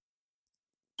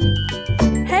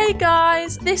Hey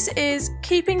guys, this is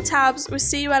Keeping Tabs with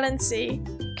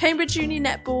CULNC, Cambridge Uni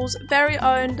Netball's very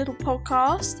own little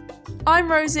podcast.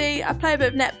 I'm Rosie, I play a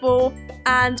bit of netball,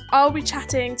 and I'll be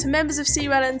chatting to members of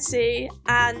CULNC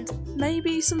and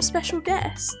maybe some special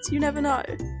guests, you never know.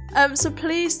 So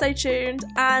please stay tuned,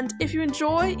 and if you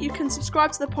enjoy, you can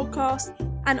subscribe to the podcast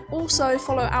and also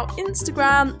follow our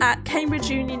Instagram at Cambridge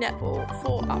Uni Netball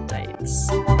for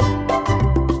updates.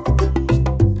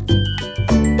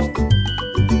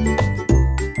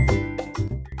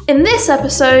 In this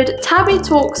episode, Tabby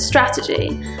talks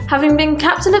strategy. Having been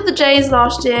captain of the Jays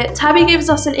last year, Tabby gives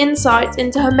us an insight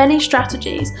into her many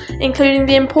strategies, including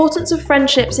the importance of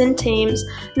friendships in teams,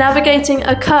 navigating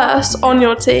a curse on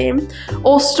your team,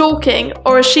 or stalking,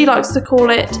 or as she likes to call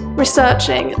it,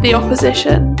 researching the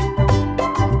opposition.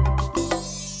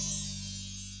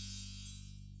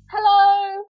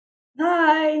 Hello!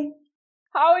 Hi!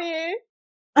 How are you?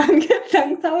 I'm good,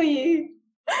 thanks. How are you?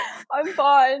 I'm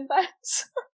fine, thanks.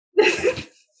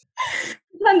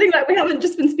 Sounding like we haven't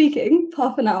just been speaking for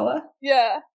half an hour.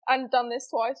 Yeah, and done this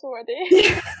twice already.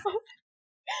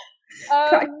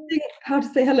 Practicing how to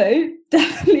say hello,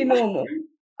 definitely normal.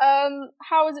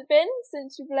 How has it been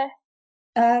since you've left?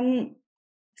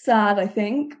 Sad, I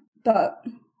think, but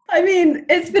I mean,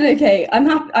 it's been okay. I'm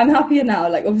happier now.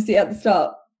 Like, obviously at the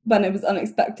start when it was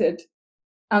unexpected,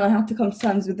 and I had to come to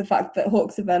terms with the fact that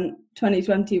Hawks event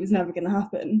 2020 was never going to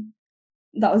happen.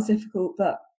 That was difficult,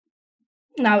 but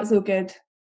now it's all good.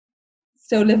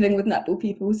 Still living with netball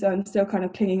people, so I'm still kind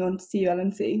of clinging on to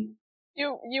CULNC.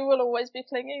 You will always be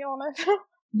clinging on it.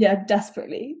 Yeah,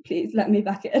 desperately. Please let me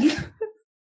back in.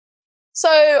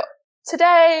 So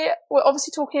today we're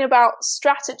obviously talking about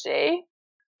strategy,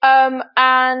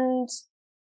 and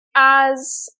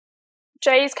as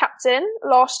Jay's captain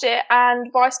last year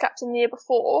and vice captain the year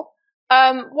before,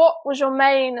 what was your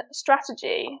main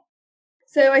strategy?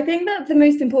 So I think that the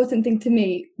most important thing to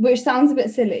me, which sounds a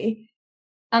bit silly,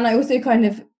 and I also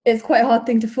it's quite a hard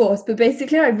thing to force, but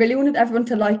basically I really wanted everyone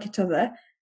to like each other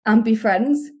and be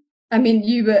friends. I mean,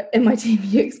 you were in my team,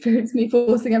 you experienced me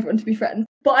forcing everyone to be friends.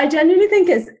 But I genuinely think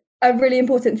it's a really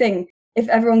important thing if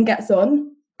everyone gets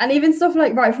on. And even stuff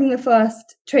like right from the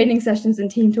first training sessions and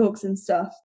team talks and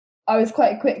stuff, I was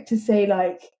quite quick to say,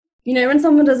 like, you know, when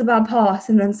someone does a bad pass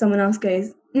and then someone else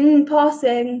goes,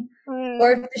 passing,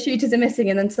 or if the shooters are missing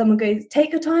and then someone goes,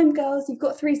 take your time, girls, you've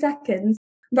got 3 seconds.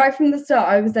 Right from the start,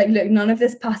 I was like, look, none of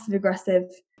this passive-aggressive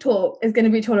talk is going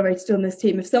to be tolerated on this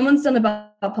team. If someone's done a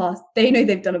bad pass, they know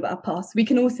they've done a bad pass. We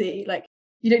can all see, like,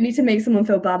 you don't need to make someone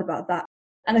feel bad about that.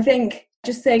 And I think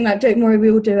just saying, like, don't worry,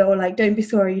 we all do it, or, like, don't be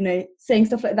sorry, you know, saying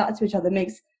stuff like that to each other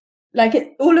makes,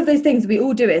 like, all of those things we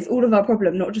all do it. It's all of our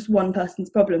problem, not just one person's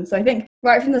problem. So I think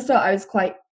right from the start, I was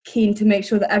quite keen to make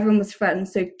sure that everyone was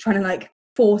friends. So trying to, like,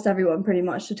 force everyone pretty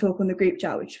much to talk on the group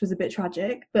chat, which was a bit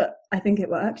tragic, but I think it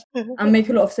worked. And make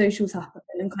a lot of socials happen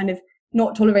and kind of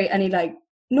not tolerate any, like,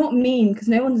 not mean, because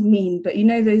no one's mean, but you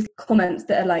know those comments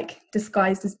that are like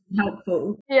disguised as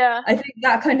helpful. Yeah. I think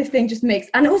that kind of thing just makes,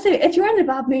 and also if you're in a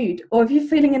bad mood or if you're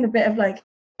feeling in a bit of like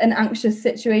an anxious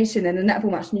situation in a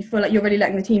netball match and you feel like you're really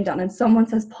letting the team down and someone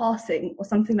says passing or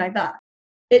something like that,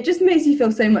 it just makes you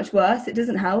feel so much worse. It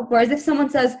doesn't help. Whereas if someone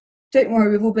says, don't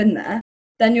worry, we've all been there,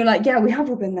 then you're like, yeah, we have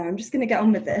all been there. I'm just going to get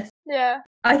on with this. Yeah.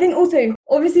 I think also,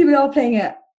 obviously we are playing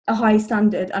at a high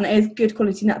standard and it is good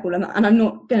quality netball, and I'm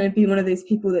not going to be one of those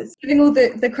people that's giving all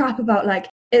the crap about, like,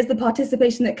 it's the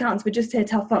participation that counts. We're just here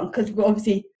to have fun because we're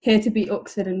obviously here to beat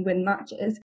Oxford and win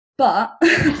matches. But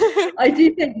I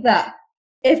do think that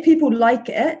if people like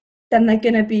it, then they're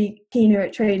going to be keener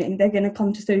at training. They're going to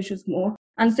come to socials more.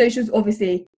 And socials,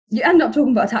 obviously, you end up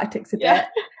talking about tactics a bit.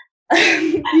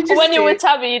 When you're with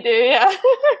Tabby, you do, yeah.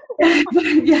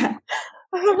 Yeah.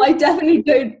 I definitely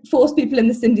don't force people in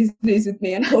the Cindy's Blues with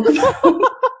me and talk about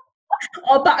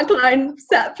our backline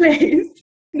set plays.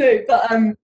 No, but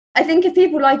I think if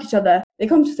people like each other, they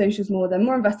come to socials more, they're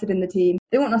more invested in the team,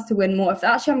 they want us to win more. If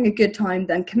they're actually having a good time,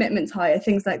 then commitment's higher,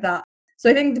 things like that. So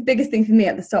I think the biggest thing for me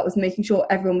at the start was making sure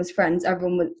everyone was friends,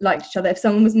 everyone liked each other. If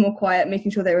someone was more quiet,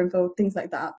 making sure they were involved, things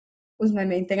like that was my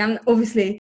main thing. And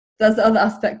obviously, there's the other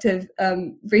aspect of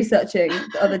researching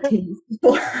the other teams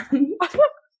beforehand.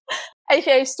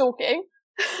 AKA stalking.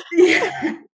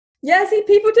 Yeah, see,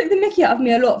 people took the mickey out of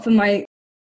me a lot for my,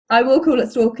 I will call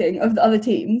it stalking, of the other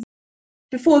teams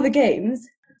before the games,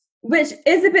 which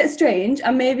is a bit strange,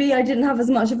 and maybe I didn't have as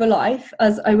much of a life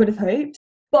as I would have hoped.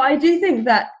 But I do think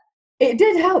that it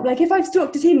did help. Like, if I've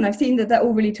stalked a team and I've seen that they're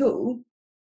all really tall,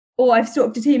 or I've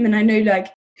stalked a team and I know,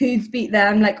 like, who's beat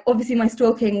them. Like, obviously my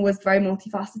stalking was very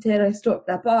multifaceted. I stalked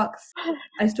their box,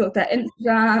 I stalked their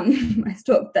Instagram, I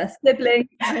stalked their siblings.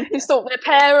 You stalked their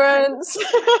parents.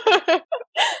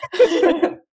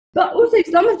 But also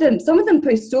some of them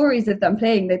post stories of them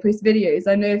playing. They post videos.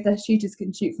 I know if their shooters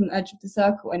can shoot from the edge of the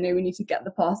circle, I know we need to get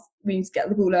the pass, we need to get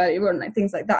the ball earlier on, like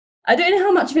things like that. I don't know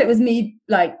how much of it was me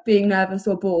like being nervous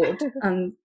or bored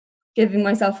and giving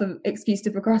myself an excuse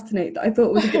to procrastinate that I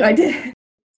thought was a good idea.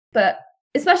 But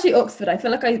especially Oxford, I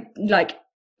feel like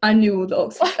I knew all the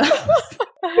Oxford girls.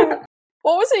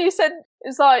 What was it you said?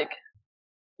 It's like,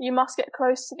 you must get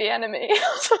close to the enemy.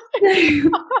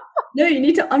 No, you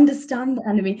need to understand the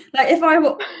enemy. Like, if I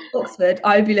were Oxford,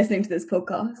 I would be listening to this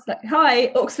podcast. Like,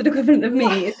 hi, Oxford equivalent of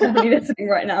me is definitely listening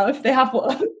right now if they have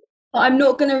one. But I'm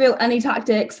not going to reveal any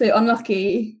tactics, so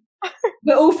unlucky.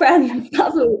 We're all friends,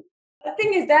 that's all. The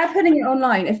thing is, they're putting it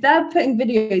online. If they're putting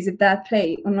videos of their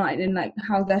play online and like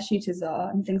how their shooters are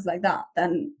and things like that,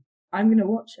 then I'm going to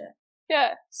watch it.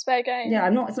 Yeah, it's fair game. Yeah,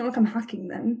 it's not like I'm hacking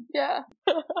them. Yeah.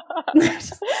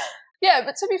 Yeah,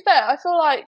 but to be fair, I feel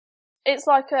like it's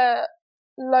like a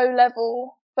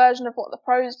low-level version of what the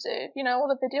pros do. You know, all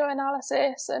the video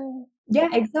analysis and... Yeah,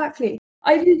 exactly.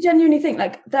 I do genuinely think,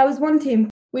 like, there was one team,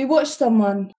 we watched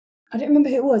someone, I don't remember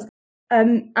who it was,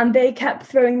 and they kept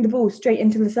throwing the ball straight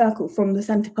into the circle from the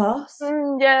centre pass.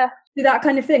 Yeah. So that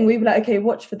kind of thing, we were like, okay,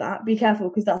 watch for that, be careful,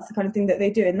 because that's the kind of thing that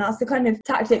they do, and that's the kind of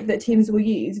tactic that teams will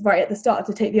use right at the start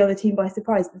to take the other team by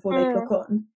surprise before they clock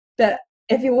on. But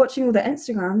if you're watching all their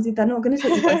Instagrams, they're not going to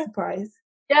take you by surprise.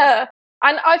 Yeah.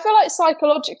 And I feel like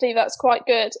psychologically that's quite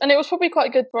good. And it was probably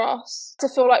quite good for us to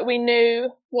feel like we knew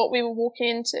what we were walking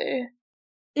into.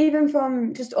 Even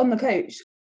from just on the coach,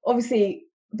 obviously,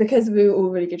 because we were all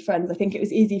really good friends, I think it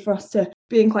was easy for us to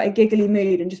be in quite a giggly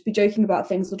mood and just be joking about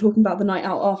things or talking about the night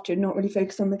out after and not really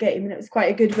focus on the game. And it was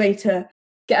quite a good way to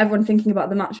get everyone thinking about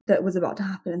the match that was about to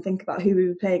happen and think about who we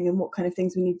were playing and what kind of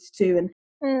things we needed to do.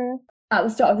 And at the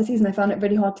start of the season, I found it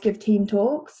really hard to give team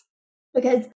talks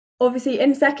because obviously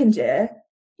in second year,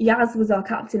 Yaz was our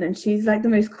captain and she's like the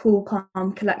most cool,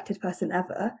 calm, collected person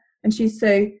ever. And she's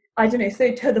so, I don't know,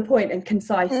 so to the point and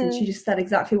concise, and she just said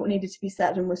exactly what needed to be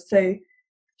said and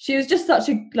she was just such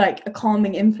a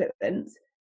calming influence.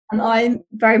 And I'm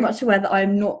very much aware that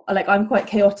I'm not, like, I'm quite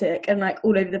chaotic and like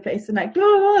all over the place and like, blah,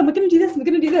 blah, blah, we're going to do this, we're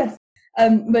going to do this,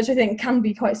 which I think can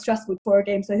be quite stressful for a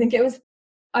game. So I think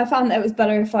I found that it was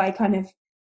better if I kind of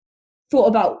thought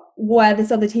about where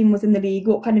this other team was in the league,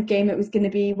 what kind of game it was going to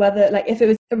be, whether, like, if it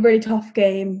was a really tough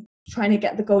game, trying to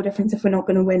get the goal difference if we're not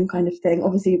going to win kind of thing.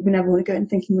 Obviously, we never want to go in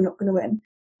thinking we're not going to win.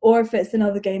 Or if it's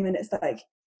another game and it's like,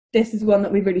 this is one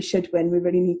that we really should win, we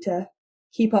really need to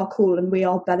keep our cool and we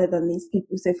are better than these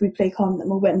people. So if we play calm, then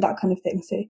we'll win, that kind of thing.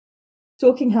 So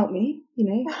talking helped me,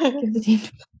 give the team.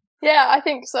 Yeah, I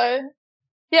think so.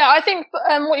 Yeah, I think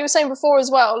what you were saying before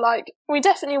as well, like, we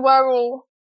definitely were all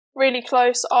really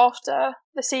close after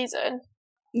the season.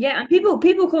 Yeah, and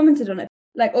people commented on it.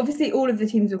 Like, obviously all of the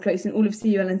teams were close and all of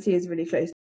CULNC is really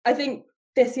close. I think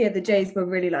this year the Jays were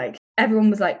really like, everyone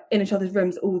was like in each other's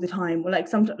rooms all the time, or like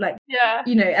sometimes like, yeah,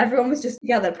 everyone was just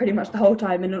together pretty much the whole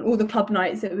time. And on all the club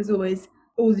nights it was always,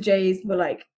 all the Jays were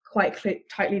like quite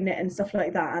tightly knit and stuff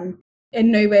like that. And in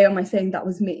no way am I saying that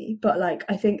was me, but like,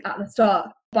 I think at the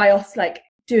start, by us like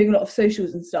doing a lot of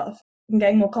socials and stuff and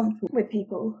getting more comfortable with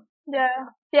people.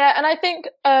 Yeah, and I think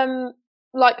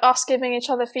like us giving each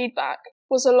other feedback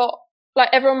was a lot, like,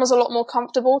 everyone was a lot more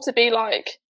comfortable to be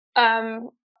like,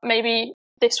 maybe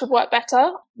this would work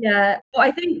better. Yeah, but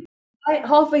I think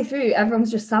halfway through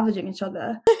everyone's just savaging each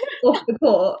other off the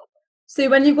court. So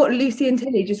when you've got Lucy and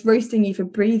Tilly just roasting you for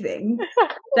breathing,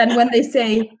 then when they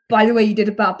say, by the way, you did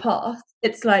a bad pass,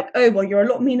 it's like, oh, well, you're a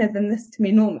lot meaner than this to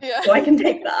me normally, so I can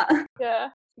take that.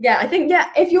 Yeah, I think,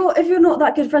 if you're not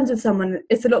that good friends with someone,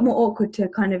 it's a lot more awkward to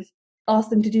kind of ask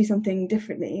them to do something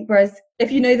differently. Whereas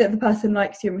if you know that the person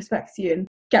likes you and respects you and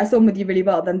gets on with you really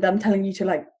well, then them telling you to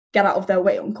like get out of their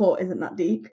way on court isn't that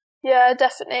deep. Yeah,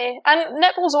 definitely. And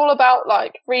netball's all about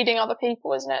like reading other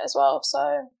people, isn't it, as well?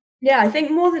 So yeah, I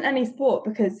think more than any sport,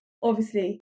 because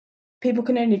obviously people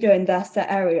can only go in their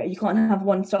set area. You can't have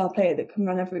one star player that can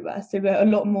run everywhere. So we're a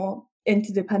lot more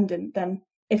interdependent than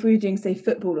if we were doing, say,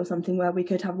 football or something where we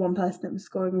could have one person that was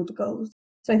scoring all the goals.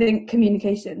 So I think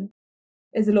communication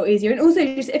is a lot easier. And also,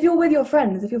 just if you're with your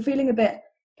friends, if you're feeling a bit,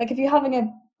 like if you're having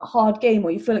a hard game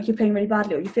or you feel like you're playing really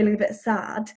badly or you're feeling a bit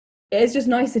sad, it's just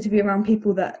nicer to be around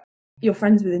people that you're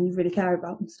friends with and you really care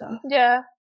about and stuff. Yeah.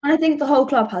 And I think the whole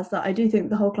club has that. I do think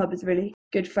the whole club is really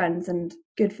good friends and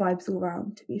good vibes all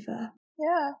around, to be fair.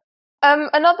 Yeah.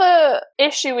 Another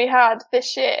issue we had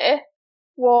this year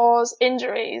was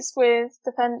injuries with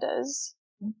defenders.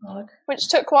 Oh, God. Which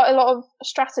took quite a lot of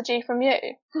strategy from you.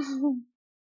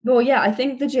 Well, yeah, I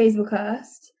think the Jays were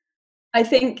cursed. I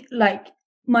think, like,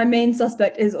 my main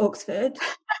suspect is Oxford.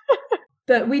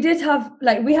 But we did have,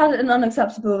 like, we had an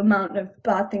unacceptable amount of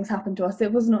bad things happen to us.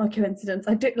 It was not a coincidence.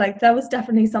 There was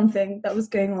definitely something that was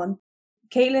going on.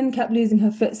 Caitlin kept losing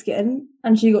her foot skin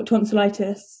and she got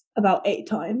tonsillitis about 8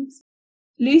 times.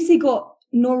 Lucy got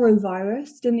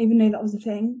norovirus, didn't even know that was a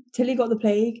thing. Tilly got the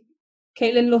plague.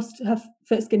 Caitlin lost her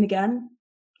foot skin again.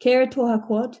 Kira tore her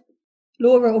quad.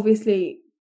 Laura, obviously,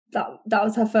 that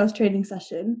was her first training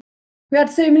session. We had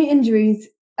so many injuries,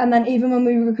 and then even when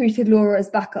we recruited Laura as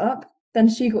backup, then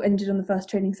she got injured on the first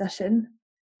training session.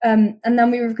 And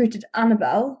then we recruited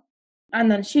Annabelle,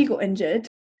 and then she got injured.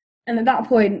 And at that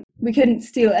point, we couldn't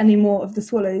steal any more of the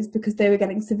Swallows because they were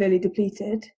getting severely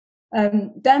depleted.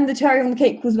 Then the cherry on the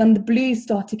cake was when the Blues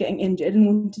started getting injured and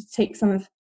wanted to take some of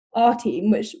our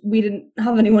team, which we didn't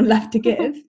have anyone left to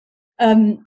give.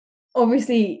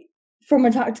 Obviously, from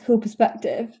a tactical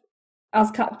perspective, as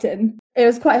captain, it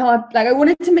was quite hard. Like, I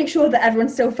wanted to make sure that everyone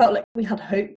still felt like we had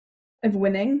hope of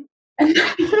winning. And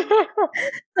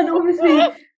obviously,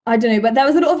 I don't know, but there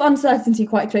was a lot of uncertainty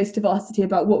quite close to varsity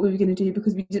about what we were going to do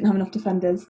because we didn't have enough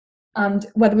defenders, and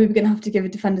whether we were going to have to give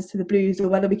defenders to the Blues or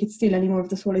whether we could steal any more of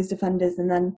the Swallows defenders, and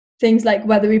then things like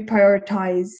whether we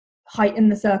prioritise height in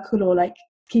the circle or like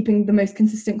keeping the most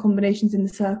consistent combinations in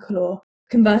the circle or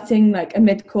converting like a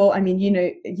mid-court. I mean, you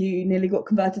know, you nearly got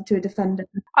converted to a defender.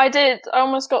 I did. I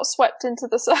almost got swept into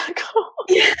the circle.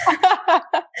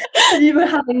 You were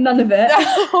having none of it.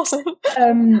 I wasn't.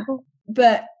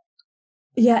 But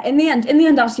yeah, in the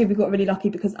end, actually, we got really lucky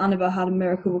because Annabelle had a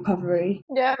miracle recovery.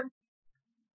 Yeah.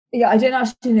 Yeah, I don't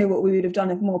actually know what we would have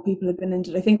done if more people had been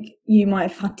injured. I think you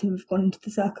might have had to have gone into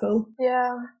the circle.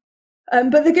 Yeah.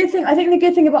 But the good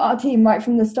thing about our team right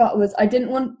from the start was I didn't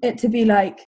want it to be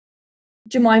like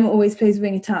Jemima always plays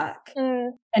wing attack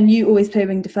and you always play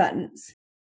wing defence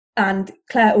and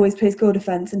Claire always plays goal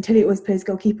defence and Tilly always plays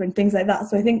goalkeeper and things like that.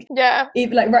 So I think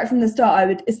even, like right from the start, I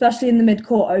would, especially in the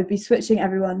mid-court, I would be switching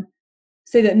everyone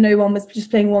so that no one was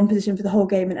just playing one position for the whole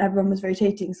game and everyone was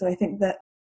rotating. So I think that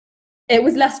it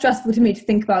was less stressful to me to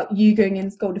think about you going in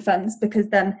as goal defence because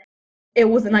then it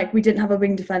wasn't like we didn't have a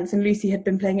wing defence and Lucy had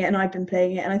been playing it and I'd been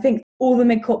playing it. And I think all the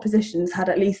mid-court positions had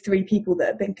at least 3 people that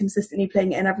had been consistently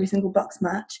playing it in every single Bucks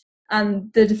match.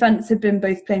 And the defence had been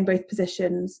playing both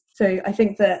positions. So I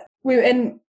think that we were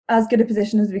in as good a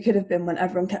position as we could have been when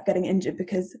everyone kept getting injured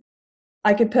because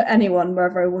I could put anyone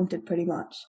wherever I wanted pretty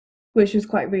much, which was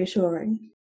quite reassuring.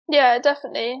 Yeah,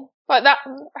 definitely. Like that,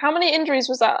 how many injuries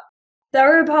was that? There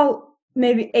were about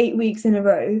maybe 8 weeks in a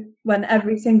row when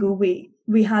every single week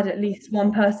we had at least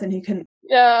one person who couldn't.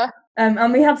 Yeah.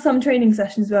 And we had some training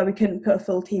sessions where we couldn't put a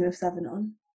full team of 7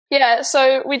 on. Yeah,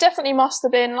 so we definitely must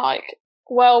have been like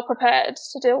well prepared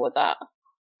to deal with that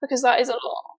because that is a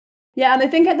lot. Yeah, and I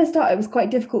think at the start it was quite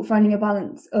difficult finding a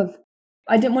balance of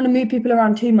I didn't want to move people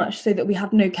around too much so that we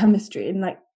had no chemistry and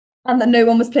that no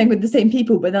one was playing with the same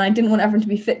people, but then I didn't want everyone to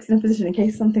be fixed in a position in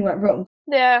case something went wrong.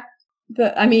 Yeah.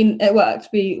 But I mean, it worked.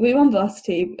 We won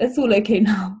varsity. It's all okay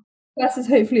now. Stress is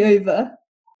hopefully over.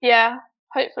 Yeah,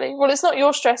 hopefully. Well, it's not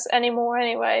your stress anymore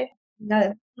anyway. No,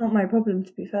 it's not my problem,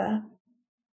 to be fair.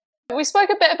 We spoke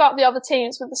a bit about the other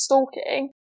teams with the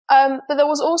stalking, but there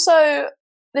was also,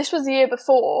 this was the year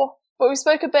before, but we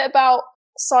spoke a bit about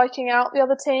psyching out the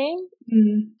other team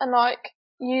and like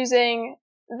using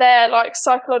their like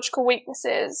psychological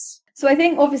weaknesses. So I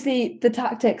think obviously the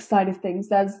tactics side of things,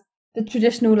 there's the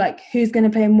traditional like who's going to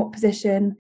play in what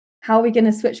position, how are we going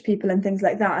to switch people and things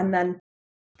like that, and then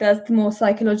there's the more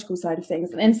psychological side of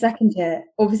things. And in second year,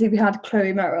 obviously we had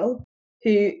Chloe Merrill,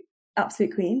 who,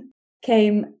 absolute queen,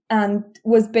 came and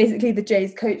was basically the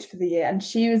Jays coach for the year, and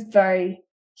she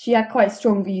had quite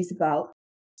strong views about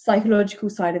psychological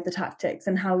side of the tactics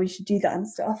and how we should do that and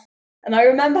stuff. And I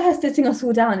remember her sitting us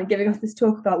all down and giving us this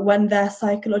talk about when they're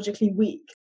psychologically weak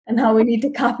and how we need to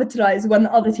capitalise when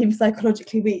the other team's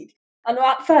psychologically weak. And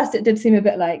at first it did seem a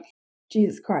bit like,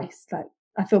 Jesus Christ, like,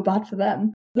 I feel bad for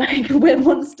them. Like, we're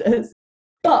monsters.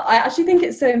 But I actually think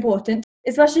it's so important,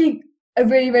 especially a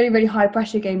really, really, really high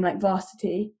pressure game like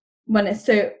varsity, when it's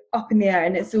so up in the air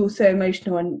and it's all so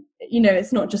emotional and, you know,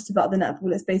 it's not just about the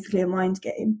netball, it's basically a mind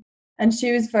game. And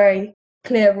she was very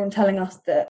clear on telling us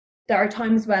that there are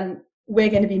times when we're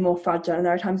going to be more fragile and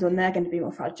there are times when they're going to be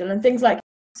more fragile and things like,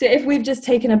 so if we've just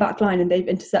taken a back line and they've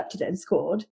intercepted it and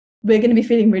scored, we're going to be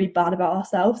feeling really bad about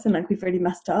ourselves and like we've really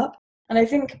messed up. And I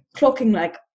think clocking,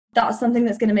 like, that's something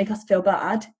that's going to make us feel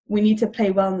bad. We need to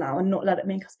play well now and not let it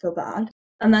make us feel bad.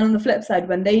 And then on the flip side,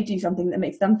 when they do something that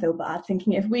makes them feel bad,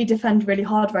 thinking if we defend really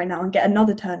hard right now and get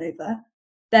another turnover,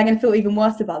 they're going to feel even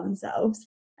worse about themselves.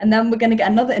 And then we're going to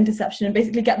get another interception and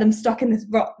basically get them stuck in this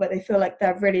rut where they feel like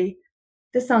they're really,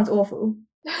 this sounds awful.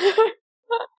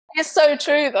 It's so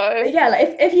true though. But yeah,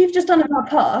 like if you've just done a bad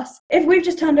pass, if we've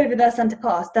just turned over their centre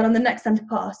pass, then on the next centre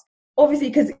pass, obviously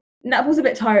because netball's a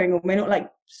bit tiring and we're not like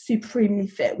supremely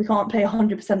fit, we can't play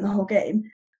 100% the whole game.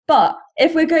 But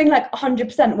if we're going like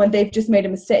 100% when they've just made a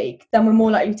mistake, then we're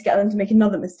more likely to get them to make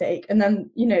another mistake. And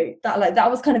then, you know, that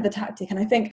was kind of the tactic. And I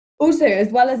think also, as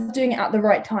well as doing it at the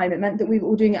right time, it meant that we were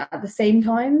all doing it at the same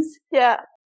times. Yeah.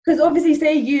 Because obviously,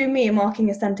 say you and me are marking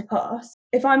a centre pass.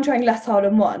 If I'm trying less hard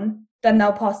on one, then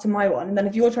they'll pass to my one. And then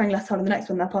if you're trying less hard on the next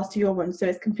one, they'll pass to your one. So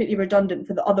it's completely redundant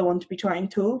for the other one to be trying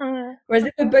at all. Whereas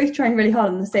if we're both trying really hard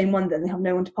on the same one, then they have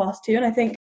no one to pass to. And I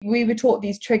think we were taught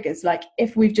these triggers, like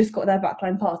if we've just got their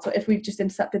backline pass, or if we've just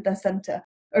intercepted their centre,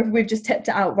 or if we've just tipped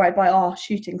it out right by our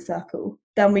shooting circle,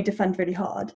 then we defend really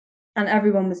hard. And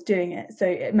everyone was doing it. So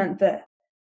it meant that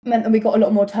we got a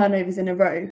lot more turnovers in a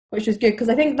row, which was good. Because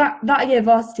I think that year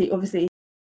varsity, obviously,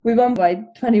 we won by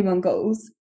 21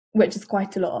 goals, which is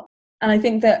quite a lot. And I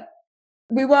think that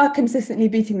we were consistently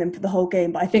beating them for the whole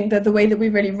game. But I think that the way that we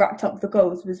really racked up the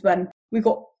goals was when we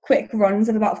got quick runs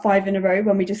of about 5 in a row,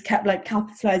 when we just kept like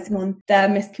capitalising on their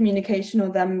miscommunication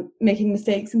or them making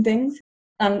mistakes and things.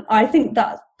 And I think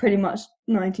that's pretty much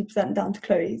 90% down to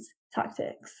Chloe's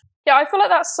tactics. Yeah, I feel like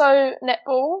that's so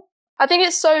netball. I think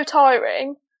it's so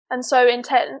tiring and so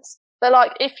intense that,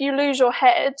 like, if you lose your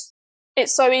head,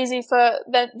 it's so easy for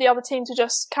the other team to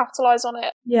just capitalise on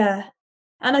it. Yeah.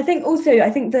 And I think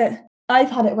that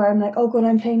I've had it where I'm like, oh God,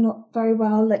 I'm playing not very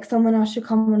well. Like, someone else should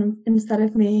come on instead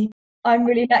of me. I'm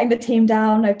really letting the team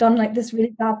down. I've done like this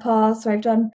really bad pass, or I've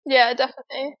done... Yeah,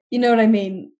 definitely. You know what I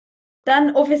mean?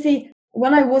 Then obviously,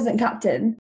 when I wasn't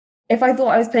captain, if I thought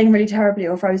I was playing really terribly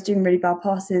or if I was doing really bad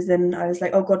passes and I was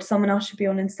like, oh God, someone else should be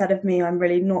on instead of me, I'm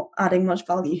really not adding much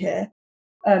value here.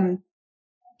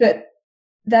 But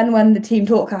then when the team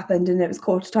talk happened and it was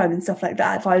quarter time and stuff like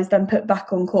that, if I was then put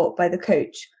back on court by the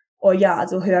coach or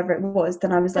Yaz or whoever it was,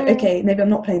 then I was like, okay, maybe I'm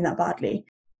not playing that badly.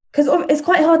 Because it's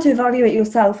quite hard to evaluate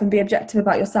yourself and be objective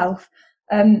about yourself.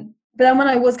 But then when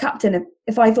I was captain,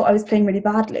 if I thought I was playing really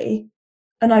badly,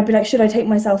 and I'd be like, should I take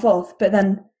myself off? But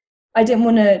then I didn't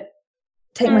want to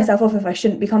take myself off if I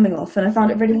shouldn't be coming off. And I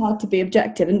found it really hard to be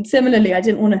objective. And similarly, I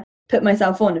didn't want to put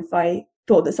myself on if I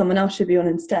thought that someone else should be on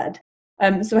instead.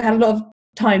 So I had a lot of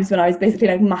times when I was basically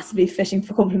like massively fishing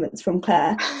for compliments from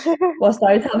Claire whilst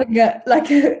I was having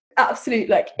a absolute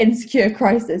like insecure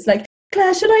crisis. Like,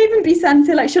 Claire, should I even be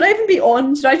centre? Like, should I even be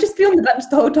on? Should I just be on the bench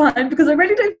the whole time? Because I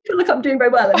really don't feel like I'm doing very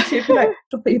well. And she'd be like,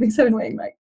 stop it, you're being so annoying.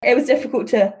 Like, it was difficult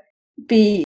to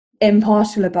be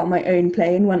impartial about my own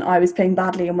playing when I was playing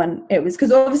badly and when it was,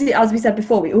 because obviously, as we said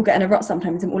before, we all get in a rut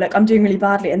sometimes and we're like, I'm doing really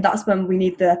badly, and that's when we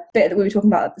need the bit that we were talking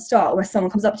about at the start where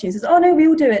someone comes up to you and says, oh no, we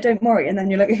all do it, don't worry, and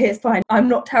then you're like, okay, it's fine, I'm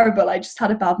not terrible, I just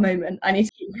had a bad moment, I need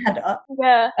to keep my head up.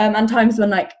 And times when,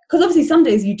 like, because obviously some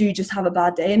days you do just have a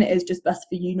bad day and it is just best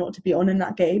for you not to be on in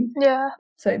that game.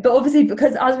 So, but obviously,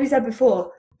 because as we said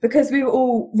before, because we were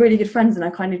all really good friends and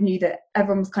I kind of knew that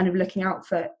everyone was kind of looking out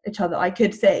for each other, I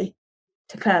could say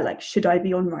to Claire, like, should I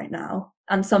be on right now?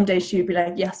 And some days she would be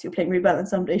like, yes, you're playing really well, and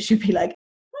some days she'd be like,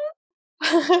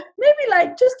 maybe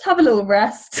like just have a little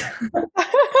rest. And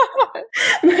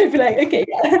I'd be like, okay,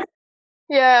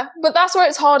 yeah, but that's where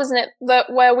it's hard, isn't it,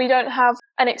 that where we don't have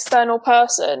an external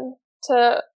person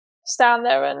to stand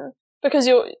there, and because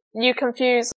you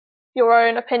confuse your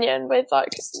own opinion with like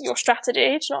your strategy,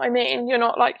 do you know what I mean? You're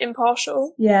not like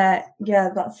impartial. Yeah,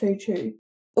 that's so true.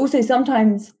 Also,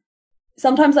 sometimes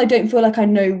I don't feel like I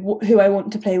know who I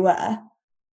want to play where.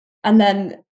 And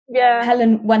then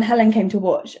when Helen came to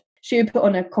watch, she would put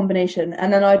on a combination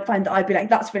and then I'd find that I'd be like,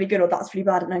 that's really good or that's really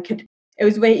bad. And it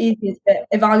was way easier to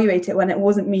evaluate it when it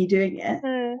wasn't me doing it.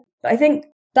 But I think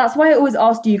that's why I always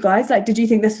asked you guys, like, did you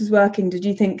think this was working? Did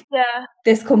you think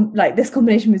this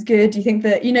combination was good? Do you think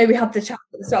that, you know, we had the chat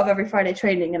at the start of every Friday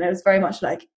training and it was very much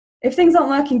like, if things aren't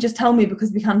working, just tell me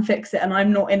because we can fix it and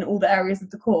I'm not in all the areas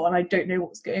of the court and I don't know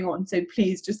what's going on. So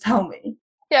please just tell me.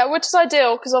 Yeah, which is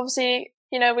ideal because obviously,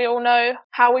 you know, we all know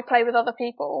how we play with other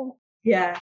people.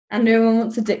 Yeah, and no one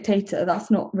wants a dictator.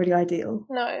 That's not really ideal.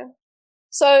 No.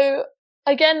 So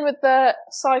again with the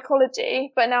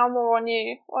psychology, but now more on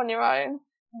you, on your own.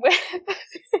 We're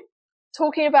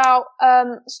talking about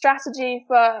strategy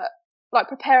for like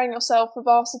preparing yourself for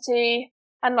varsity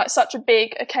and like such a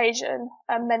big occasion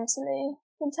mentally.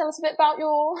 Can you tell us a bit about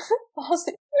your past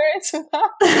experience with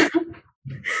that?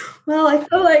 Well, I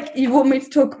feel like you want me to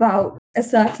talk about a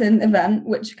certain event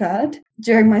which occurred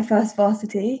during my first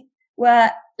varsity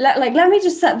where, let me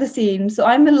just set the scene. So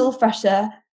I'm a little fresher.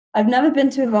 I've never been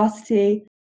to a varsity.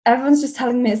 everyone's just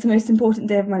telling me it's the most important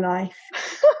day of my life.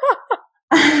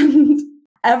 And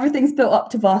everything's built up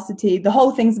to varsity. The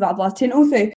whole thing's about varsity. And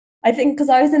also, I think because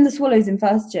I was in the Swallows in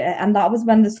first year, and that was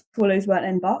when the Swallows weren't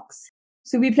in Bucks.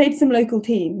 So we played some local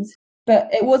teams, but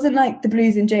it wasn't like the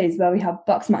Blues and Jays where we had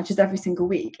Bucks matches every single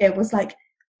week. It was like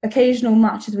occasional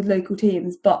matches with local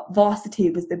teams, but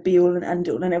varsity was the be all and end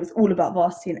all, and it was all about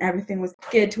varsity, and everything was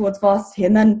geared towards varsity.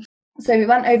 And then, so we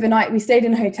went overnight, we stayed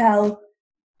in a hotel,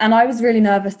 and I was really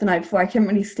nervous the night before. I couldn't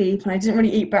really sleep, and I didn't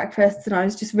really eat breakfast, and I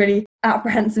was just really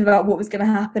apprehensive about what was going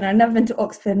to happen. I'd never been to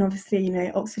Oxford, and obviously, you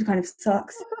know, Oxford kind of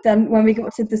sucks. Then when we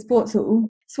got to the sports hall,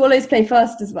 Swallows play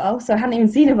first as well, so I hadn't even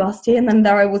seen a varsity, and then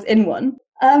there I was in one.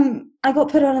 I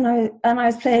got put on and I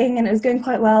was playing, and it was going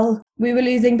quite well. We were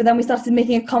losing, but then we started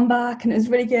making a comeback, and it was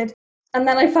really good. And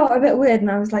then I felt a bit weird,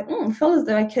 and I was like, I feel as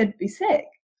though I could be sick.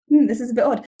 This is a bit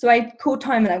odd. So I called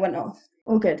time and I went off.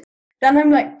 All good. Then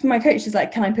I'm like, my coach is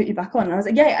like, can I put you back on? And I was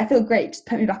like, yeah, I feel great. Just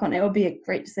put me back on. It will be a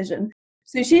great decision.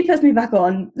 So she puts me back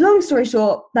on. Long story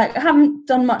short, like, I haven't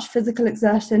done much physical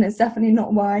exertion. It's definitely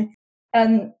not why.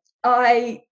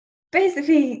 I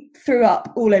basically threw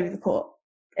up all over the court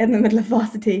in the middle of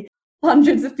varsity.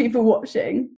 Hundreds of people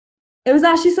watching. It was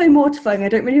actually so mortifying. I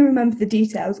don't really remember the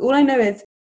details. All I know is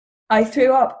I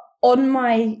threw up on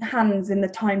my hands in the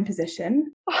time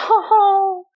position.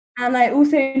 Oh. And I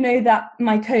also know that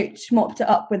my coach mopped it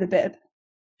up with a bib,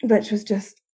 which was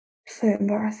just so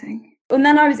embarrassing. And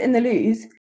then I was in the loos,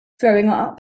 throwing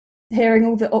up, hearing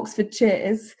all the Oxford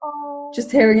cheers,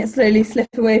 just hearing it slowly slip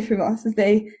away from us as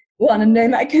they won, and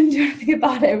knowing that I couldn't do anything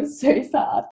about it. It was so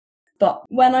sad. But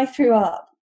when I threw up,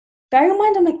 bearing in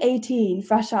mind I'm like 18,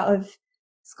 fresh out of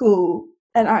school,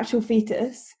 an actual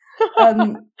fetus,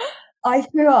 I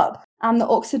threw up and the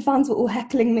Oxford fans were all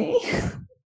heckling me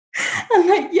and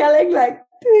like yelling like,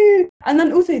 boo. And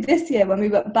then also this year when we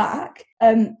went back,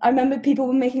 I remember people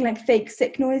were making like fake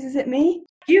sick noises at me.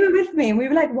 You were with me and we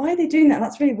were like, why are they doing that?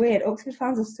 That's really weird. Oxford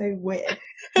fans are so weird.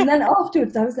 And then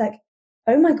afterwards I was like,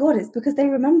 oh my God, it's because they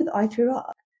remember that I threw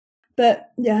up.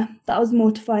 But yeah, that was a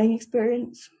mortifying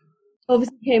experience.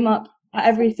 Obviously came up at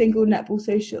every single netball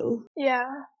social. Yeah,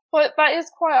 but that is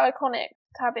quite iconic,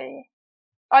 Tabby.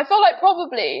 I feel like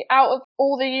probably out of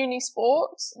all the uni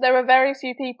sports, there are very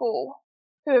few people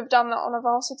who have done that on a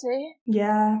varsity.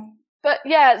 Yeah. But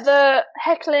yeah, the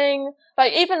heckling,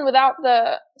 like even without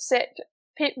the sick,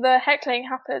 the heckling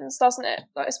happens, doesn't it?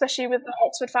 Like, especially with the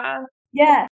Oxford fans.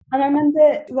 Yeah, and I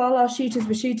remember while our shooters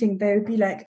were shooting, they would be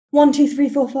like, 1, 2, 3,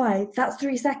 4, 5, that's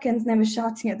 3 seconds, and they were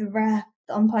shouting at the ref,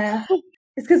 the umpire.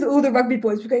 It's because all the rugby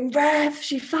boys were going, ref,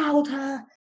 she fouled her.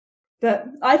 But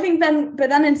I think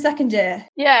then in second year.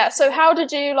 Yeah, so how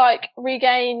did you like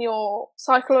regain your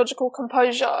psychological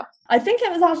composure? I think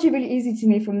it was actually really easy to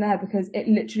me from there because it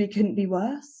literally couldn't be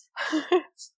worse.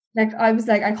 Like, I was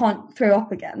like, I can't throw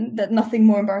up again, that nothing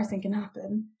more embarrassing can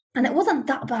happen. And it wasn't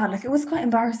that bad, like it was quite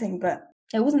embarrassing, but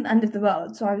it wasn't the end of the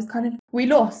world. So I was we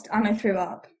lost and I threw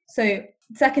up. So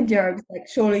second year I was like,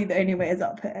 surely the only way is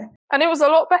up here. And it was a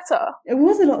lot better. It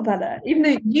was a lot better. Even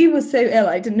though you were so ill,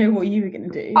 I didn't know what you were going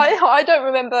to do. I don't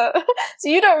remember. So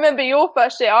you don't remember your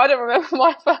first year. I don't remember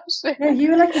my first year. No,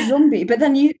 you were like a zombie. But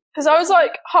then because I was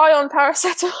like high on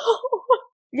paracetamol.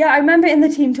 Yeah, I remember in the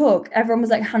team talk, everyone was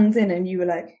like hands in and you were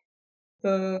like,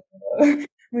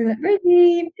 we went,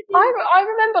 Rosie. I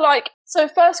remember like, so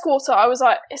first quarter I was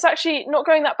like, it's actually not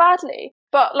going that badly.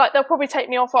 But like they'll probably take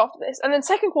me off after this. And then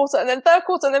second quarter, and then third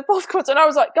quarter, and then fourth quarter, and I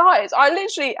was like, guys, I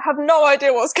literally have no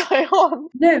idea what's going on.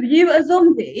 No, you were a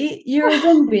zombie. You were a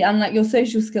zombie, and like your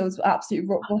social skills were absolutely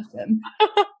rock bottom.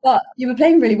 But you were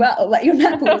playing really well. Like your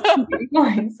netball was completely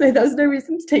fine, so there was no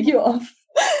reason to take you off.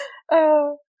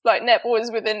 Like netball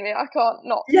is within me. I can't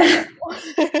not. Yeah,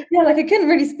 yeah. Like I couldn't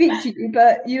really speak to you,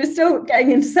 but you were still getting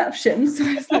interceptions. So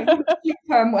it's like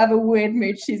her in whatever weird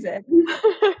mood she's in.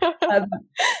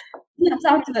 Yeah,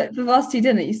 after it, for varsity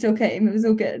dinner, you still came. It was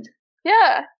all good.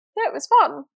 Yeah, it was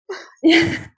fun.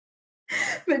 Yeah,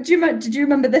 but did you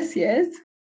remember this year's?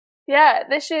 Yeah,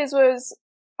 this year's was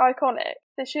iconic.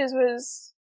 This year's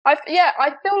was. I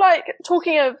feel like,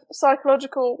 talking of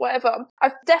psychological whatever,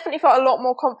 I've definitely felt a lot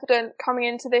more confident coming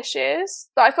into this year's.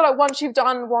 But I feel like once you've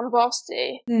done one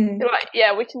varsity, you're like,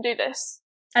 yeah, we can do this.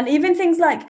 And even things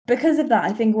like, because of that,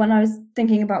 I think when I was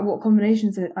thinking about what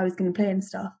combinations I was going to play and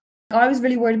stuff, I was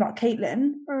really worried about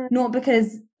Caitlin, not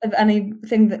because of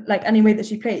anything that, like, any way that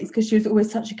she plays, because she was always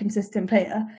such a consistent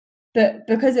player, but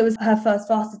because it was her first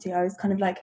varsity, I was kind of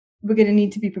like, we're going to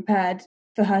need to be prepared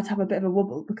for her to have a bit of a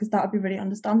wobble, because that would be really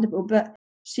understandable. But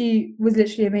she was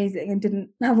literally amazing and didn't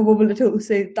have a wobble at all,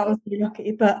 so that was really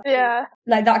lucky. But yeah,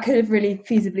 like that could have really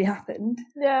feasibly happened.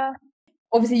 Yeah.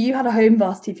 obviously you had a home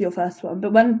varsity for your first one,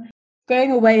 but when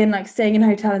going away and like staying in a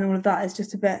hotel and all of that is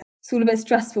just it's all a bit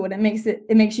stressful, and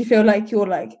it makes you feel like you're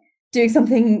like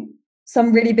doing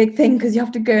some really big thing because you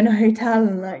have to go in a hotel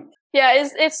and like. Yeah,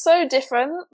 it's so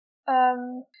different.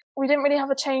 We didn't really have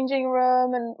a changing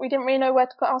room, and we didn't really know where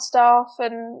to put our stuff,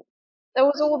 and there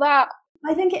was all that.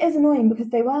 I think it is annoying because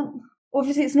they weren't,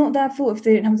 obviously it's not their fault if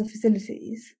they didn't have the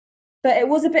facilities, but it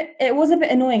was a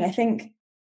bit annoying. I think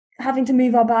having to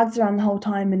move our bags around the whole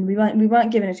time, and we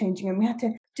weren't given a changing room. We had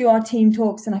to do our team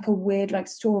talks in like a weird like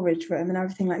storage room and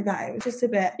everything like that. It was just a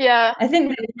bit. Yeah. I think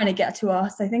they were trying to get to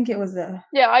us. I think it was a.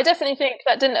 Yeah, I definitely think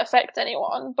that didn't affect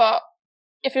anyone, but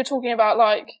if you're talking about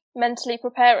like mentally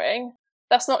preparing,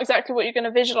 that's not exactly what you're going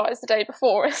to visualize the day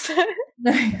before, is it?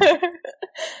 No.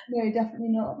 No, definitely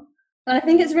not. And I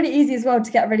think it's really easy as well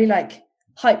to get really like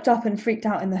hyped up and freaked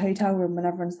out in the hotel room when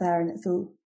everyone's there and it's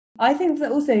all. I think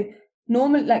that also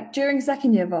normally, like during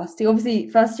second year varsity, obviously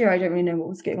first year I don't really know what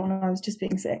was going on, I was just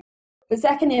being sick. But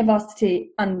second year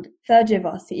varsity and third year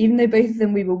varsity, even though both of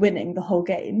them we were winning the whole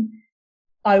game,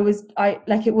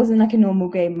 it wasn't like a normal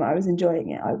game where I was enjoying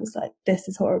it. I was like, this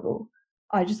is horrible.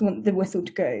 I just want the whistle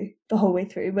to go the whole way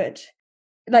through, which,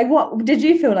 like, what, did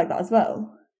you feel like that as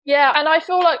well? Yeah, and I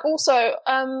feel like also,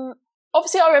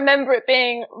 obviously I remember it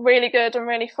being really good and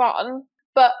really fun,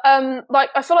 but, like,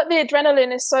 I feel like the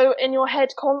adrenaline is so in your head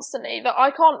constantly that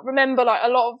I can't remember, like, a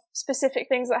lot of specific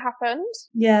things that happened.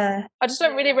 Yeah. I just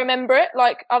don't really remember it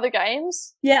like other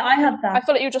games. Yeah, I had that. I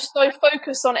feel like you're just so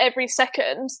focused on every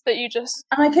second that you just...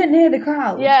 And I couldn't hear the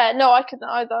crowd. Yeah, no, I couldn't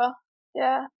either.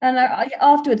 Yeah. And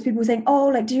afterwards, people were saying, oh,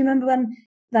 like, do you remember when,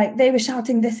 like, they were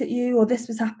shouting this at you or this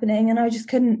was happening? And I just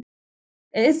couldn't.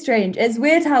 It is strange. It is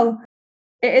weird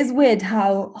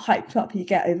how hyped up you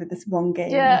get over this one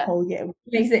game the whole year.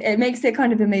 It makes it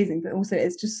kind of amazing, but also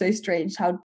it's just so strange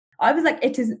how I was like,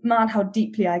 it is mad how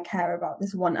deeply I care about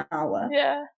this 1 hour.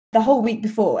 Yeah. The whole week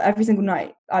before, every single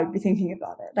night, I would be thinking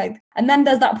about it. Like, and then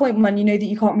there's that point when you know that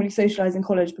you can't really socialise in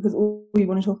college because all you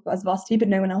want to talk about is varsity, but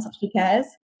no one else actually cares.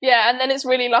 Yeah, and then it's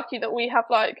really lucky that we have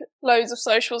like loads of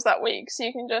socials that week, so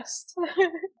you can just...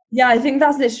 Yeah, I think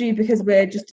that's literally because we're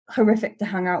just horrific to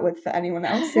hang out with for anyone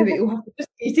else, so we all have to just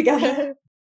be together.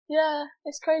 Yeah,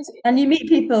 it's crazy. And you meet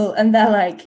people and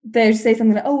they say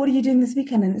something like, oh, what are you doing this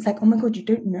weekend? And it's like, oh my God, you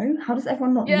don't know? How does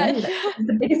everyone not know? Like, it's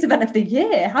the biggest event of the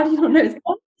year. How do you not know it's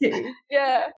varsity?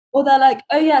 Yeah. Or they're like,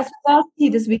 oh yeah, it's varsity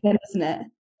this weekend, isn't it?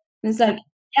 And it's like,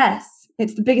 yes,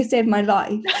 it's the biggest day of my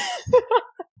life.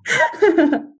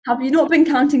 Have you not been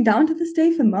counting down to this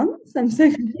day for months? I'm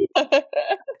so confused.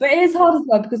 But it is hard as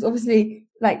well because obviously,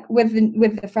 like with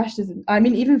the freshers, I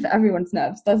mean, even for everyone's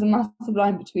nerves, there's a massive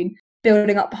line between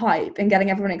building up hype and getting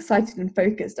everyone excited and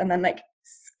focused, and then like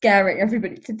scaring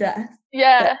everybody to death.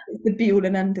 Yeah, it's the be all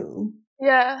and end all.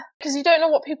 Yeah, because you don't know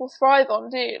what people thrive on,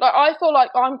 do you? Like, I feel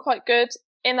like I'm quite good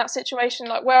in that situation,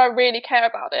 like where I really care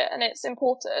about it and it's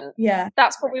important. Yeah,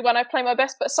 that's probably when I play my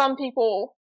best. But some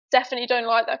people definitely don't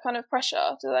like that kind of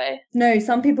pressure, do they? No,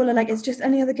 some people are like, it's just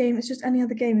any other game,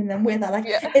 and then we're there like,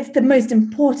 it's the most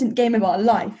important game of our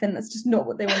life, and that's just not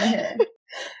what they want to hear.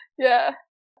 Yeah.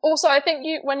 Also, I think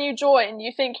when you join,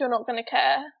 you think you're not going to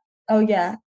care. Oh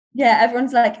yeah,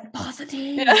 everyone's like, positive.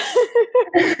 Yeah.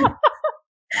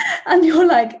 And you're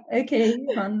like, okay,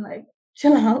 man, like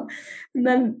chill out. And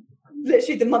then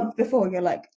literally the month before, you're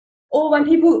like, or when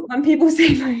people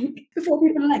say like, before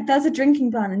people are like, there's a drinking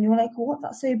ban, and you're like, what?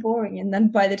 That's so boring. And then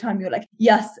by the time you're like,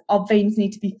 yes, our veins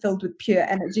need to be filled with pure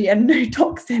energy and no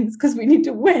toxins because we need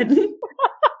to win.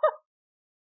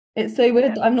 It's so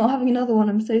weird. I'm not having another one.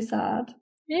 I'm so sad.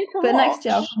 You can but watch.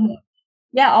 Next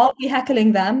year, I'll be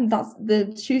heckling them. That's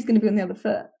the shoe's going to be on the other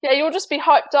foot. Yeah, you'll just be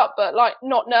hyped up, but like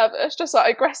not nervous, just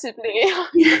like aggressively.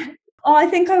 Yeah. Oh, I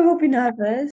think I will be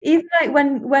nervous. Even like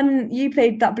when you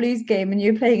played that Blues game and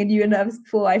you were playing and you were nervous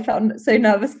before, I felt so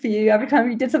nervous for you. Every time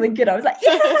you did something good, I was like,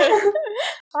 yeah!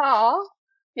 Ah,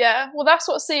 yeah. Well, that's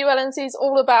what CULNC is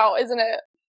all about, isn't it?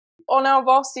 On our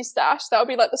varsity stash, that'll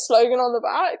be like the slogan on the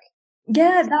back.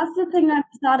 Yeah, that's the thing I'm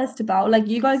saddest about. Like,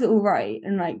 you guys are all right,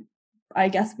 and like, I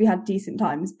guess we had decent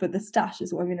times, but the stash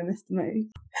is what I'm going to miss the most.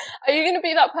 Are you going to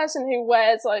be that person who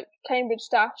wears like Cambridge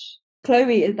stash?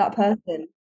 Chloe is that person.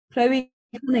 Chloe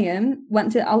Cunningham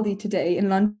went to Aldi today in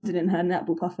London in her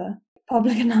netball puffer.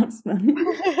 Public announcement.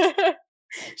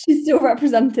 She's still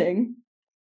representing.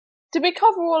 Did we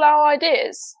cover all our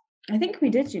ideas? I think we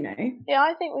did, you know. Yeah,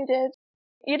 I think we did.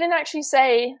 You didn't actually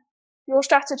say your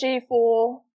strategy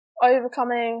for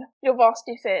overcoming your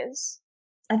varsity fears.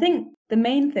 I think the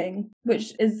main thing,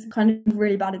 which is kind of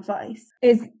really bad advice,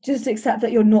 is just accept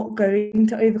that you're not going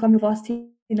to overcome your varsity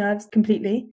nerves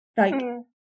completely. Like,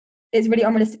 it's really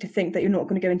unrealistic to think that you're not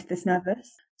going to go into this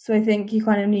nervous. So I think you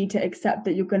kind of need to accept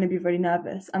that you're going to be really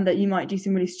nervous and that you might do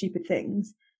some really stupid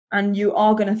things. And you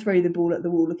are going to throw the ball at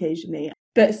the wall occasionally.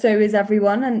 But so is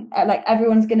everyone. And like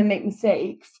everyone's going to make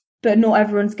mistakes, but not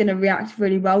everyone's going to react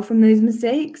really well from those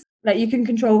mistakes. Like you can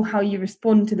control how you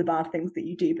respond to the bad things that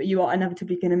you do, but you are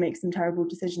inevitably going to make some terrible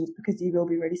decisions because you will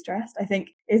be really stressed, I think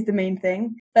is the main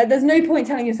thing. Like there's no point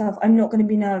telling yourself, I'm not going to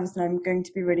be nervous and I'm going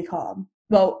to be really calm.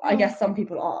 Well, I guess some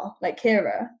people are. Like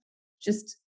Kira,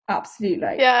 just absolute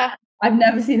like, Yeah. I've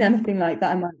never seen anything like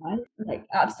that in my life. Like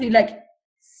absolute like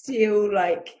still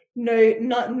like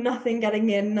nothing getting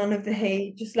in, none of the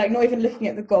hate, just like not even looking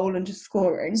at the goal and just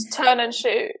scoring. Just turn and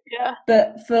shoot, yeah.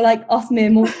 But for like us mere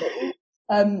mortals,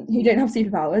 who don't have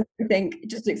superpowers, I think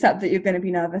just accept that you're going to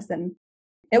be nervous and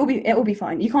it will be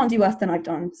fine. You can't do worse than I've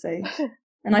done, so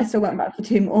and I still went back for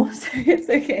 2 more, so it's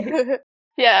okay.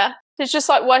 Yeah, it's just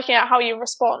like working out how you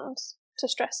respond to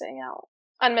stressing out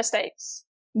and mistakes.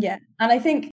 Yeah, and I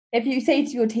think if you say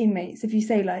to your teammates, if you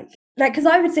say like because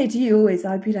I would say to you always,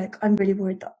 I'd be like, I'm really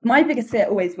worried that my biggest fear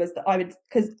always was that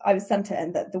because I was centre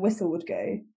and that the whistle would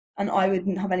go and I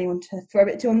wouldn't have anyone to throw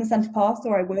it to on the centre pass,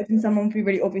 or I would, and someone would be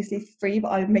really obviously free, but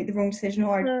I would make the wrong decision,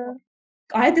 or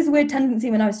I had this weird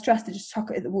tendency when I was stressed to just chuck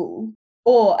it at the wall.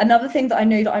 Or another thing that I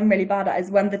know that I'm really bad at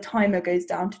is when the timer goes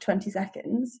down to 20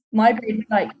 seconds. My brain is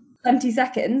like, 20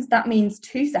 seconds, that means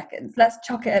 2 seconds. Let's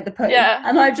chuck it at the post. Yeah.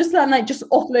 And I've just learned just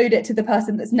offload it to the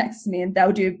person that's next to me and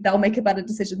they'll make a better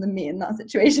decision than me in that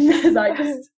situation because I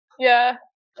just yeah.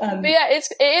 But yeah, it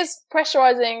is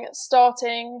pressurizing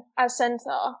starting as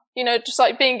centre, just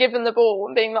like being given the ball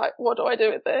and being like, what do I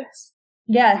do with this?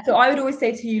 Yeah, so I would always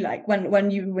say to you, like when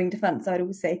you wing defence, I would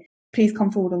always say, please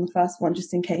come forward on the first one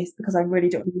just in case, because I really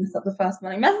don't want to mess up the first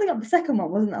one. Like, messing up the second one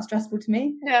wasn't that stressful to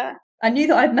me. Yeah. I knew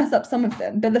that I'd mess up some of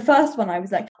them, but the first one I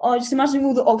was like, just imagining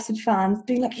all the Oxford fans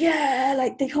being like, yeah,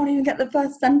 like they can't even get the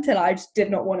first centre. I just did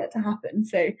not want it to happen.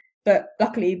 So, but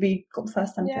luckily we got the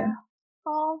first centre. Yeah.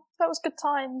 Oh, that was good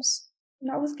times.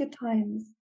 That was good times.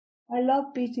 I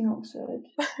love beating Oxford.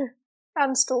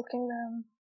 And stalking them.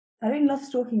 I don't love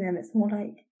stalking them. It's more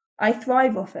like I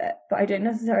thrive off it, but I don't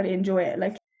necessarily enjoy it.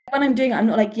 Like when I'm doing it, I'm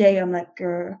not like, yay, I'm like,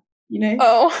 grr,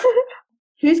 Oh.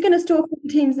 Who's going to stalk the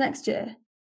teams next year?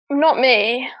 Not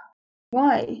me.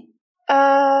 Why?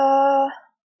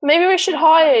 Maybe we should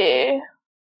hire you.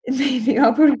 Maybe.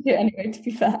 I'll probably do it anyway, to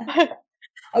be fair.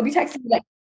 I'll be texting you like,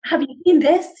 have you seen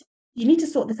this? You need to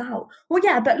sort this out. Well,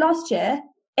 yeah, but last year,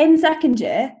 in second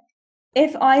year,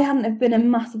 if I hadn't have been a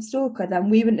massive stalker, then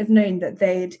we wouldn't have known that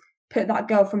they'd put that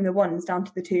girl from the ones down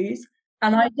to the twos.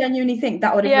 And I genuinely think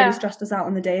that would have really stressed us out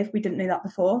on the day if we didn't know that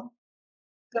before.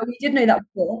 But we did know that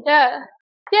before. Yeah.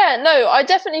 Yeah, no, I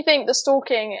definitely think the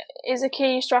stalking is a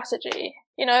key strategy.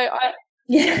 You're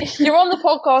on the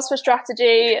podcast for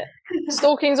strategy.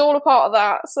 Stalking's all a part of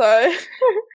that, so.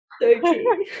 So key.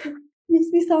 Makes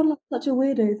me sound like such a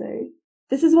weirdo, though.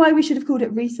 This is why we should have called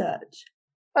it research.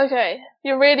 Okay,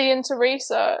 you're really into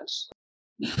research.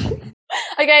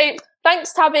 Okay,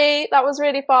 thanks, Tabby. That was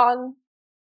really fun.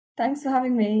 Thanks for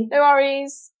having me. No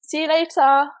worries. See you later.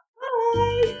 Bye.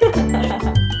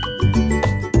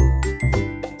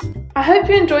 I hope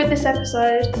you enjoyed this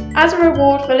episode. As a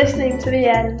reward for listening to the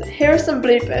end, here are some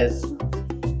bloopers.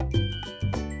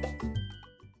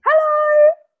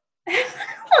 Hello! Why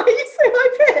are you so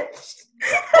high-pitched?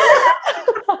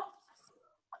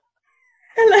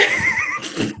 Hello.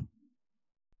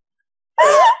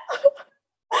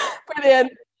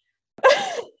 Brilliant.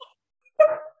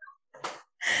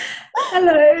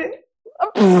 Hello.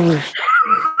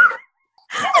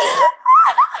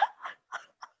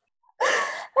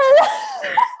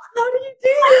 How do you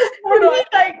do this? How do you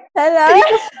like? Hello.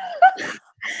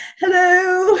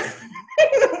 Hello.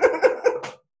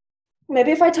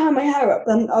 Maybe if I tie my hair up,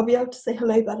 then I'll be able to say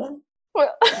hello better.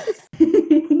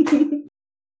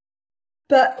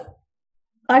 But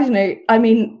I don't know. I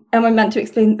mean, am I meant to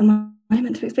explain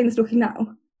the stalking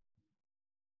now?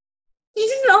 You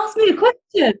didn't ask me a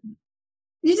question.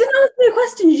 You didn't ask me a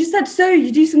question. You just said, so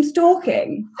you do some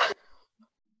stalking.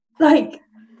 Like,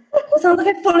 it sounds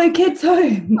like I follow kids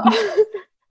home.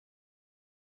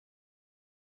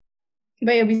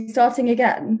 But you'll be starting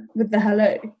again with the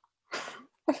hello.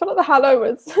 I feel like the hello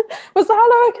was the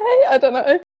hello okay? I don't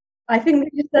know. I think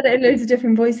we just said it in loads of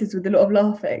different voices with a lot of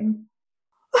laughing.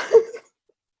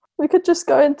 We could just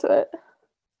go into it.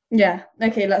 Yeah,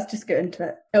 okay, let's just go into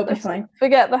it. It'll be fine.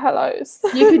 Forget the hellos.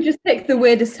 You could just pick the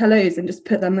weirdest hellos and just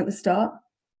put them at the start.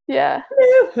 Yeah.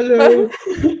 Hello.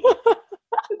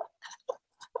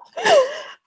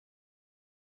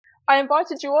 I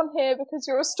invited you on here because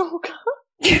you're a stalker.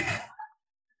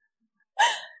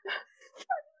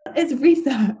 It's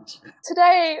research.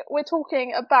 Today we're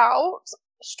talking about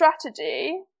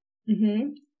strategy,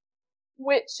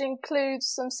 which includes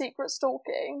some secret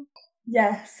stalking.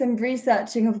 Yes, some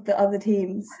researching of the other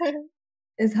teams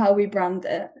is how we brand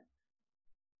it.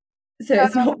 So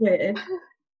it's not weird.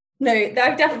 No,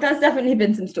 there's definitely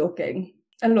been some stalking.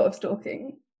 A lot of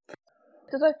stalking.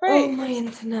 Did I freeze? Oh, my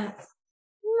internet.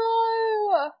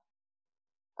 No!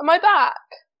 Am I back?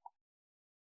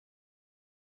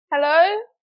 Hello?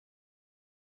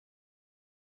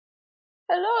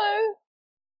 Hello?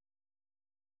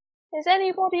 Is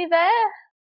anybody there?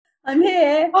 I'm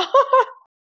here.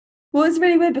 Well, it's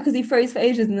really weird because he froze for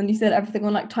ages and then you said everything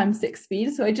on like times 6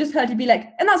 speed. So I just heard you be like,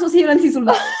 and that's what CULNC's all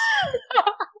about.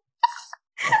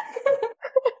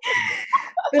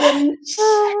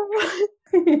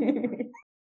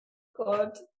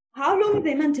 God. How long are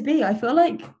they meant to be? I feel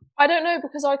like... I don't know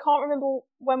because I can't remember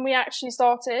when we actually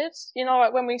started. You know,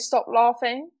 like when we stopped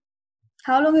laughing.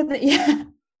 How long are they? Yeah.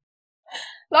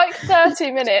 Like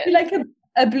 30 minutes. Like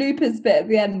a bloopers bit at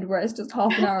the end where it's just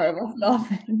half an hour of us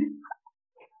laughing.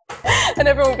 And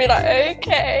everyone will be like,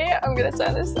 okay, I'm going to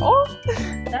turn this off.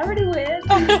 That's really weird.